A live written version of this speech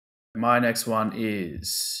My next one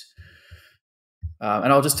is,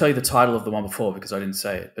 and I'll just tell you the title of the one before because I didn't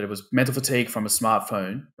say it, but it was Mental Fatigue from a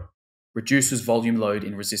Smartphone Reduces Volume Load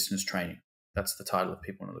in Resistance Training. That's the title if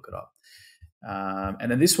people want to look it up.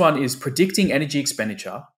 And then this one is Predicting Energy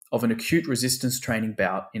Expenditure of an Acute Resistance Training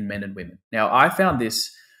Bout in Men and Women. Now, I found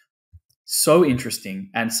this so interesting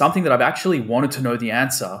and something that I've actually wanted to know the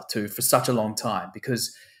answer to for such a long time,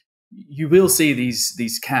 because you will see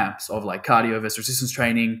these camps of like cardio versus resistance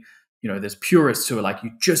training. You know, there's purists who are like,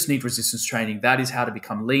 you just need resistance training. That is how to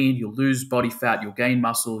become lean. You'll lose body fat, you'll gain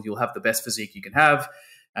muscle, you'll have the best physique you can have,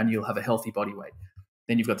 and you'll have a healthy body weight.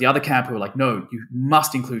 Then you've got the other camp who are like, no, you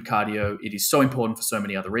must include cardio. It is so important for so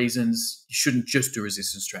many other reasons. You shouldn't just do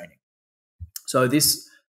resistance training. So this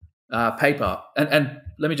paper, and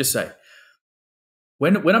let me just say,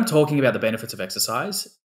 when I'm talking about the benefits of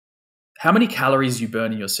exercise, how many calories you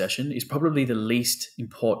burn in your session is probably the least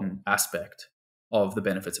important aspect of the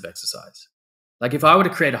benefits of exercise. Like if I were to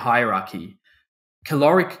create a hierarchy,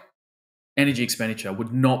 caloric energy expenditure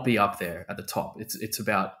would not be up there at the top. It's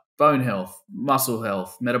about bone health, muscle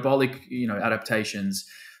health, metabolic, adaptations,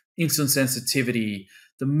 insulin sensitivity,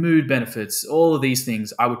 the mood benefits, all of these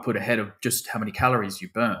things I would put ahead of just how many calories you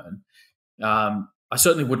burn. I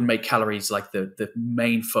certainly wouldn't make calories like the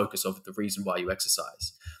main focus of the reason why you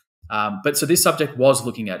exercise. But so this subject was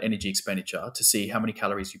looking at energy expenditure to see how many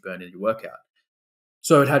calories you burn in your workout.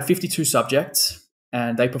 So it had 52 subjects,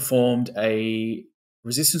 and they performed a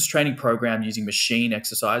resistance training program using machine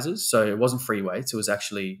exercises. So it wasn't free weights.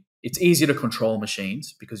 It's easier to control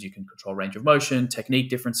machines because you can control range of motion, technique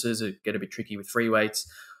differences. It get a bit tricky with free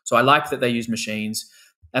weights. So I like that they use machines.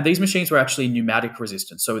 And these machines were actually pneumatic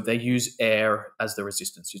resistance. So they use air as the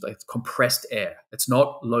resistance, like compressed air. It's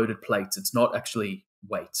not loaded plates. It's not actually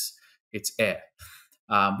weights. It's air,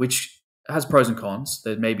 which has pros and cons.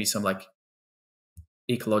 There may be some like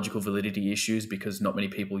ecological validity issues because not many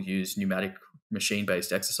people use pneumatic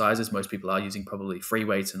machine-based exercises. Most people are using probably free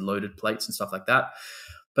weights and loaded plates and stuff like that.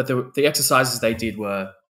 But the exercises they did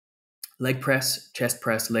were leg press, chest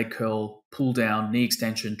press, leg curl, pull down, knee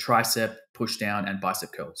extension, tricep, push down, and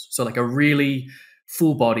bicep curls. So like a really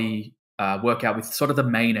full body workout with sort of the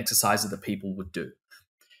main exercises that people would do.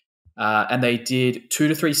 And they did 2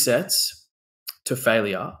 to 3 sets to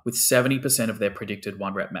failure with 70% of their predicted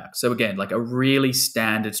 1 rep max. So again, like a really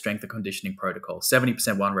standard strength and conditioning protocol.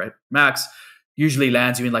 70% 1 rep max usually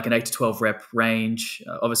lands you in like an 8 to 12 rep range.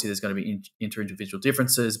 Obviously, there's going to be inter-individual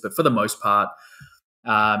differences, but for the most part,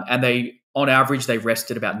 and on average, they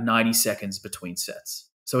rested about 90 seconds between sets.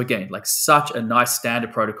 So again, like such a nice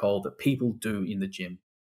standard protocol that people do in the gym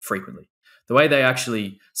frequently. The way they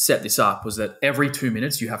actually set this up was that every 2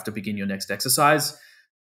 minutes, you have to begin your next exercise.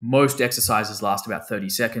 Most exercises last about 30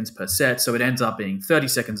 seconds per set. So it ends up being 30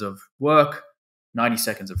 seconds of work, 90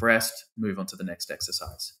 seconds of rest, move on to the next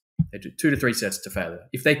exercise. They do 2 to 3 sets to failure.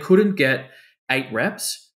 If they couldn't get 8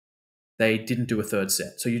 reps, they didn't do a third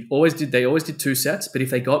set. So they always did 2 sets, but if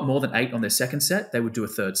they got more than 8 on their second set, they would do a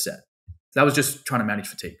third set. That was just trying to manage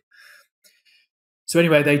fatigue. So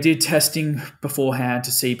anyway, they did testing beforehand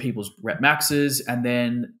to see people's rep maxes, and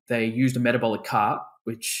then they used a metabolic cart,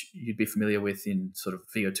 which you'd be familiar with in sort of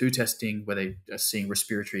VO2 testing, where they are seeing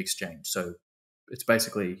respiratory exchange. So it's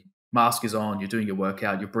basically mask is on, you're doing your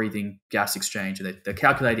workout, you're breathing gas exchange, and they're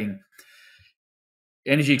calculating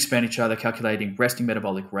energy expenditure, they're calculating resting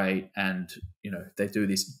metabolic rate, and they do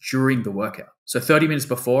this during the workout. So 30 minutes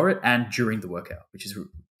before it and during the workout, which is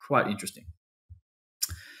quite interesting.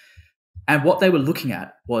 And what they were looking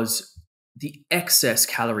at was the excess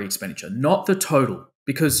calorie expenditure, not the total,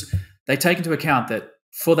 because they take into account that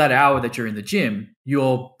for that hour that you're in the gym,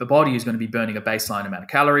 the body is going to be burning a baseline amount of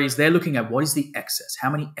calories. They're looking at what is the excess, how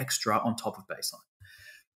many extra on top of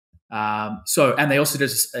baseline. And they also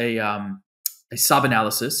did a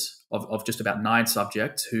sub-analysis of just about 9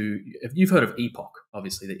 subjects who, if you've heard of EPOC,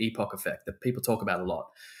 obviously the EPOC effect that people talk about a lot.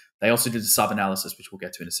 They also did a sub-analysis, which we'll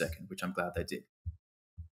get to in a second, which I'm glad they did.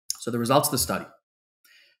 So the results of the study,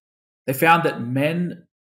 they found that men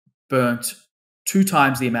burnt 2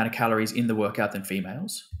 times the amount of calories in the workout than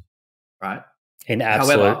females, right? In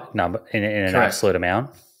absolute number, in an absolute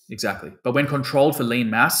amount. Exactly. But when controlled for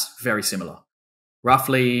lean mass, very similar.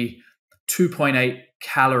 Roughly 2.8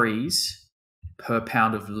 calories per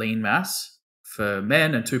pound of lean mass for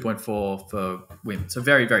men and 2.4 for women. So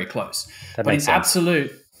very, very close. That makes sense.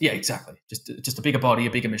 Absolute, yeah, exactly. Just a bigger body,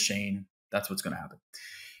 a bigger machine. That's what's going to happen.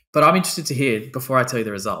 But I'm interested to hear, before I tell you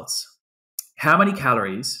the results, how many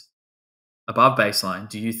calories above baseline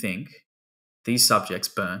do you think these subjects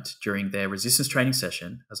burnt during their resistance training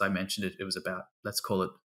session? As I mentioned, it was about, let's call it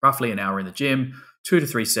roughly an hour in the gym, 2 to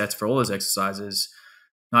 3 sets for all those exercises,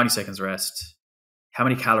 90 seconds rest. How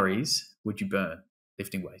many calories would you burn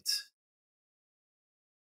lifting weights?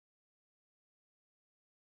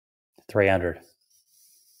 300.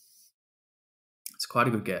 It's quite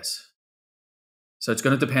a good guess. So it's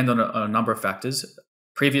going to depend on a number of factors.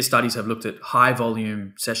 Previous studies have looked at high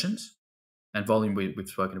volume sessions, and volume we've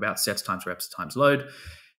spoken about, sets times reps times load.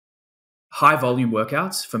 High volume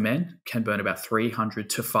workouts for men can burn about 300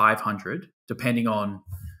 to 500, depending on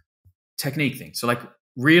technique things. So like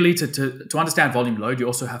really to understand volume load, you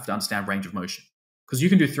also have to understand range of motion, because you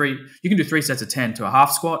can do three sets of 10 to a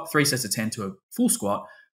half squat, 3 sets of 10 to a full squat.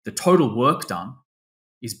 The total work done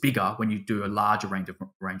is bigger when you do a larger range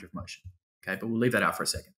of motion. Okay, but we'll leave that out for a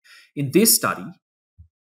second. In this study,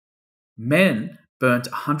 men burnt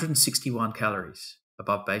 161 calories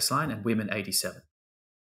above baseline and women 87.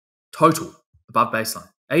 Total above baseline.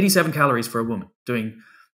 87 calories for a woman doing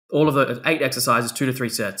all of the 8 exercises, 2 to 3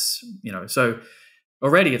 sets, So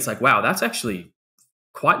already it's like, wow, that's actually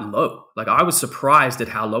quite low. Like I was surprised at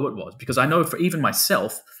how low it was, because I know for even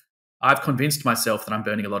myself, I've convinced myself that I'm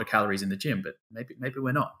burning a lot of calories in the gym, but maybe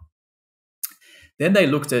we're not. Then they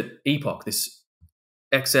looked at EPOC, this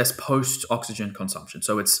excess post-oxygen consumption.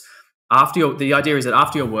 So it's the idea is that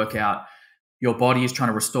after your workout, your body is trying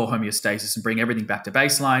to restore homeostasis and bring everything back to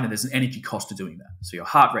baseline, and there's an energy cost to doing that. So your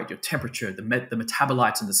heart rate, your temperature, the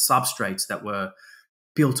metabolites and the substrates that were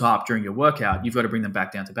built up during your workout, you've got to bring them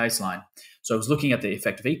back down to baseline. So I was looking at the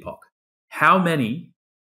effect of EPOC. How many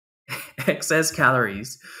excess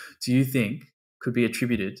calories do you think could be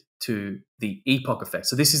attributed to the EPOC effect?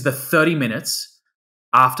 So this is the 30 minutes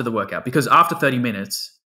after the workout, because after 30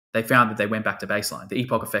 minutes, they found that they went back to baseline. The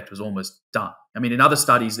EPOC effect was almost done. I mean, in other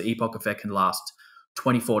studies, the EPOC effect can last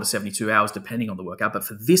 24 to 72 hours, depending on the workout. But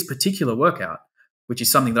for this particular workout, which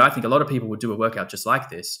is something that I think a lot of people would do a workout just like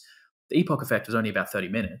this, the EPOC effect was only about 30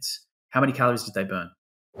 minutes. How many calories did they burn?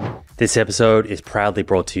 This episode is proudly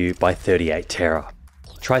brought to you by 38 Terra.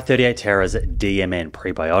 Try 38 Terra's DMN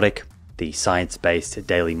prebiotic, the science-based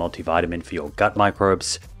daily multivitamin for your gut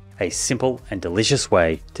microbes, a simple and delicious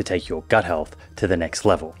way to take your gut health to the next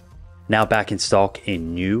level. Now back in stock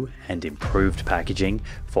in new and improved packaging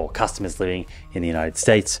for customers living in the United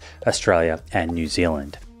States, Australia, and New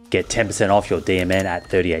Zealand. Get 10% off your DMN at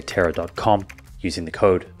 38terra.com using the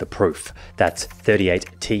code THEPROOF. That's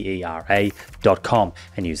 38terra.com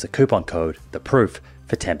and use the coupon code THEPROOF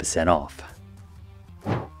for 10% off.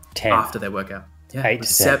 10. After their workout. Yeah, 8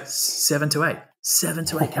 to 10. 7 to 8. 7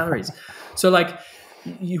 to 8 calories. So like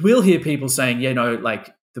you will hear people saying, like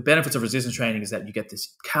the benefits of resistance training is that you get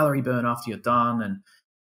this calorie burn after you're done. And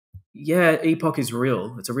yeah, EPOC is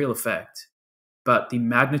real. It's a real effect. But the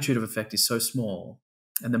magnitude of effect is so small,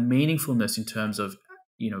 and the meaningfulness in terms of,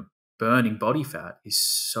 burning body fat is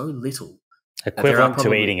so little. Equivalent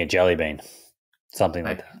to eating a jelly bean, something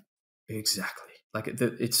like that. Exactly. Like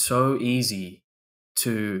it's so easy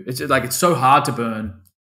it's so hard to burn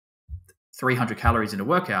 300 calories in a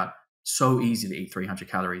workout. So easy to eat 300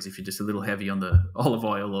 calories if you're just a little heavy on the olive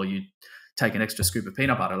oil, or you take an extra scoop of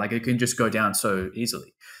peanut butter. Like it can just go down so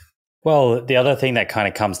easily. Well, the other thing that kind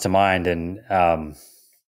of comes to mind, and I'm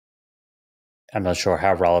not sure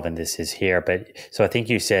how relevant this is here, but so I think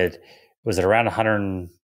you said, was it around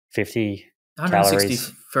 150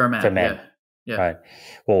 calories for a man? For men. Yeah. Right.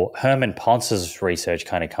 Well, Herman Ponce's research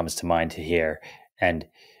kind of comes to mind here. And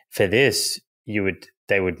for this,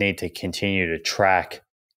 they would need to continue to track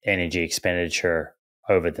energy expenditure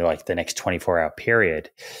over the next 24-hour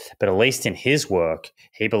period. But at least in his work,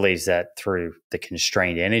 he believes that through the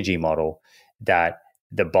constrained energy model, that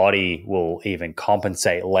the body will even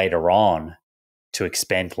compensate later on to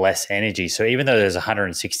expend less energy. So even though there's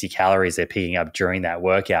 160 calories they're picking up during that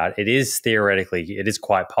workout, it is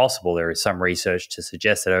quite possible. There is some research to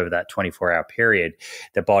suggest that over that 24-hour period,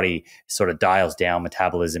 the body sort of dials down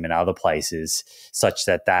metabolism in other places such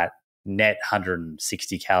that net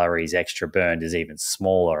 160 calories extra burned is even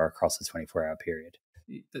smaller across the 24-hour period.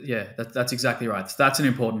 Yeah, that's exactly right. So that's an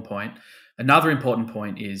important point. Another important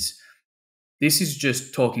point is this is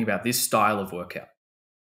just talking about this style of workout.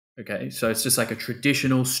 Okay, so it's just like a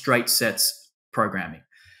traditional straight sets programming.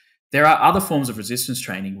 There are other forms of resistance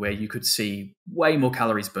training where you could see way more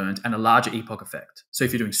calories burned and a larger EPOC effect. So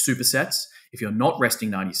if you're doing supersets, if you're not resting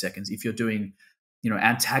 90 seconds, if you're doing,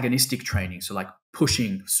 antagonistic training, so like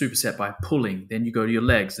pushing superset by pulling, then you go to your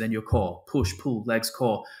legs, then your core, push, pull, legs,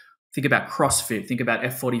 core. Think about CrossFit, think about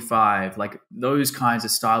F45, like those kinds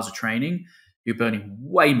of styles of training. You're burning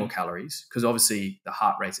way more calories because obviously the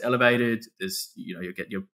heart rate's elevated. There's, you're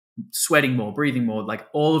sweating more, breathing more, like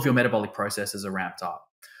all of your metabolic processes are ramped up.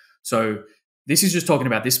 So this is just talking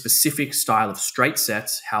about this specific style of straight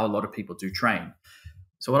sets, how a lot of people do train.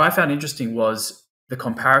 So what I found interesting was the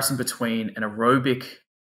comparison between an aerobic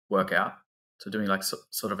workout, so doing like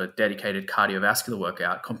sort of a dedicated cardiovascular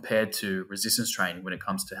workout, compared to resistance training when it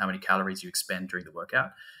comes to how many calories you expend during the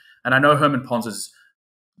workout. And I know Herman Pons's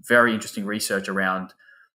very interesting research around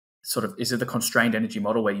sort of, is it the constrained energy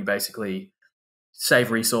model where you basically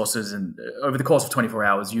save resources and over the course of 24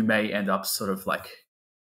 hours, you may end up sort of like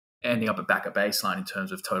ending up back at baseline in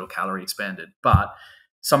terms of total calorie expended. But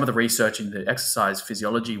some of the research in the exercise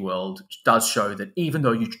physiology world does show that even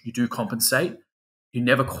though you do compensate, you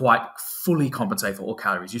never quite fully compensate for all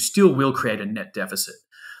calories. You still will create a net deficit.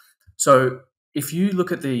 So if you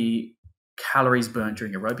look at the calories burnt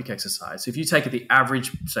during aerobic exercise, if you take the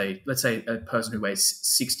average, let's say a person who weighs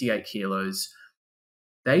 68 kilos,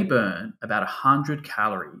 they burn about 100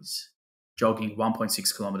 calories jogging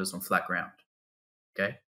 1.6 kilometers on flat ground.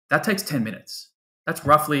 Okay. That takes 10 minutes. That's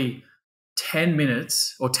roughly 10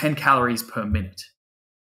 minutes or 10 calories per minute.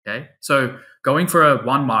 Okay. So going for a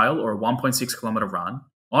 1 mile or a 1.6 kilometer run,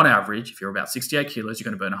 on average, if you're about 68 kilos, you're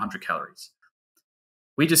going to burn 100 calories.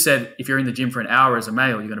 We just said if you're in the gym for an hour as a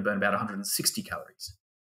male, you're going to burn about 160 calories.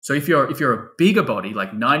 So if you're a bigger body,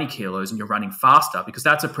 like 90 kilos, and you're running faster, because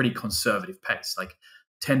that's a pretty conservative pace, like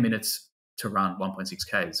 10 minutes to run 1.6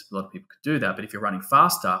 Ks. A lot of people could do that. But if you're running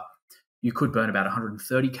faster, you could burn about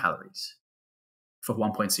 130 calories for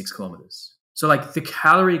 1.6 kilometers. So like the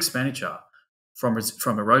calorie expenditure from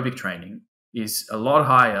aerobic training is a lot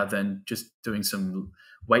higher than just doing some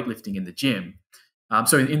weightlifting in the gym.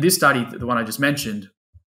 So in this study, the one I just mentioned,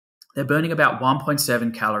 they're burning about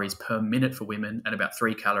 1.7 calories per minute for women and about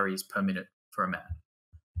 3 calories per minute for a man.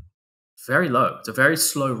 Very low. It's a very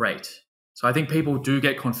slow rate. So I think people do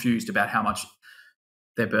get confused about how much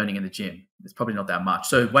they're burning in the gym. It's probably not that much.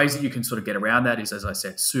 So ways that you can sort of get around that is, as I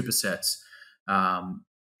said, supersets,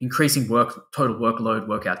 increasing total workload,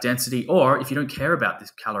 workout density, or if you don't care about the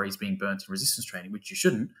calories being burnt in resistance training, which you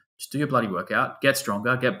shouldn't, just do your bloody workout, get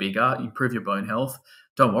stronger, get bigger, improve your bone health.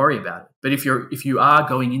 Don't worry about it. But if you are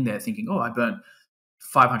going in there thinking, oh, I burnt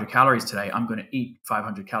 500 calories today, I'm going to eat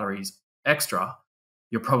 500 calories extra,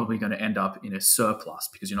 you're probably going to end up in a surplus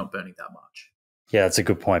because you're not burning that much. Yeah, that's a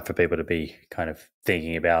good point for people to be kind of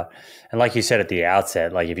thinking about. And like you said at the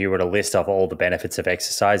outset, like if you were to list off all the benefits of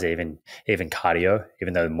exercise, even cardio,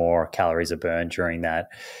 even though more calories are burned during that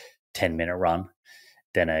 10-minute run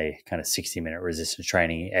than a kind of 60-minute resistance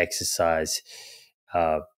training exercise,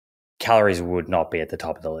 calories would not be at the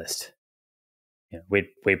top of the list. You know,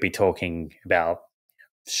 we'd be talking about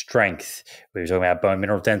strength, we'd be talking about bone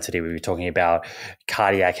mineral density, we'd be talking about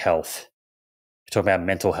cardiac health, we'd talking about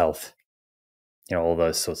mental health. You know, all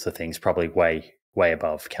those sorts of things, probably way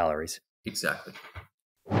above calories. Exactly.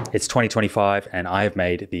 It's 2025 and I have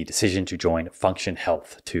made the decision to join Function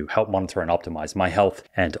Health to help monitor and optimize my health.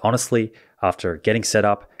 And honestly, after getting set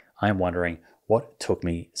up, I am wondering what took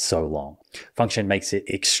me so long. Function makes it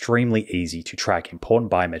extremely easy to track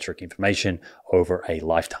important biometric information over a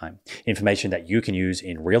lifetime, information that you can use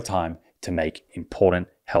in real time to make important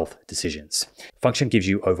health decisions. Function gives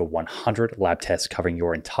you over 100 lab tests covering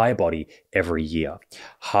your entire body every year.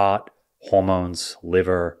 Heart, hormones,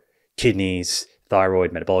 liver, kidneys,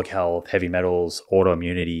 thyroid, metabolic health, heavy metals,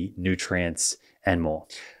 autoimmunity, nutrients, and more.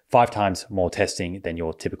 5 times more testing than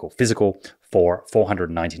your typical physical for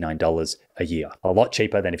 $499 a year. A lot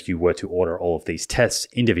cheaper than if you were to order all of these tests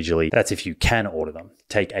individually. That's if you can order them.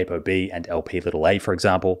 Take ApoB and LP(a), for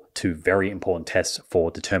example, 2 very important tests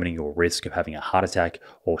for determining your risk of having a heart attack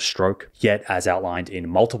or stroke. Yet, as outlined in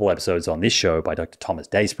multiple episodes on this show by Dr. Thomas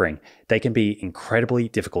Dayspring, they can be incredibly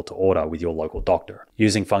difficult to order with your local doctor.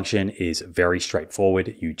 Using Function is very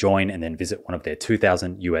straightforward. You join and then visit one of their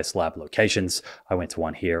 2,000 US lab locations. I went to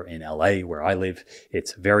one here in LA where I live.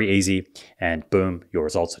 It's very easy. And boom, your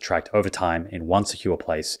results are tracked over time in one secure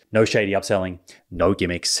place. No shady upselling, no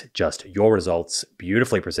gimmicks, just your results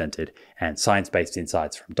beautifully presented and science-based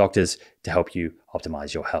insights from doctors to help you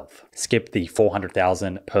optimize your health. Skip the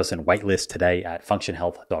 400,000 person waitlist today at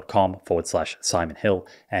functionhealth.com/Simon Hill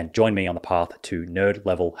and join me on the path to nerd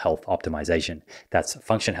level health optimization. That's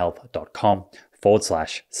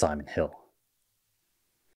functionhealth.com/Simon Hill.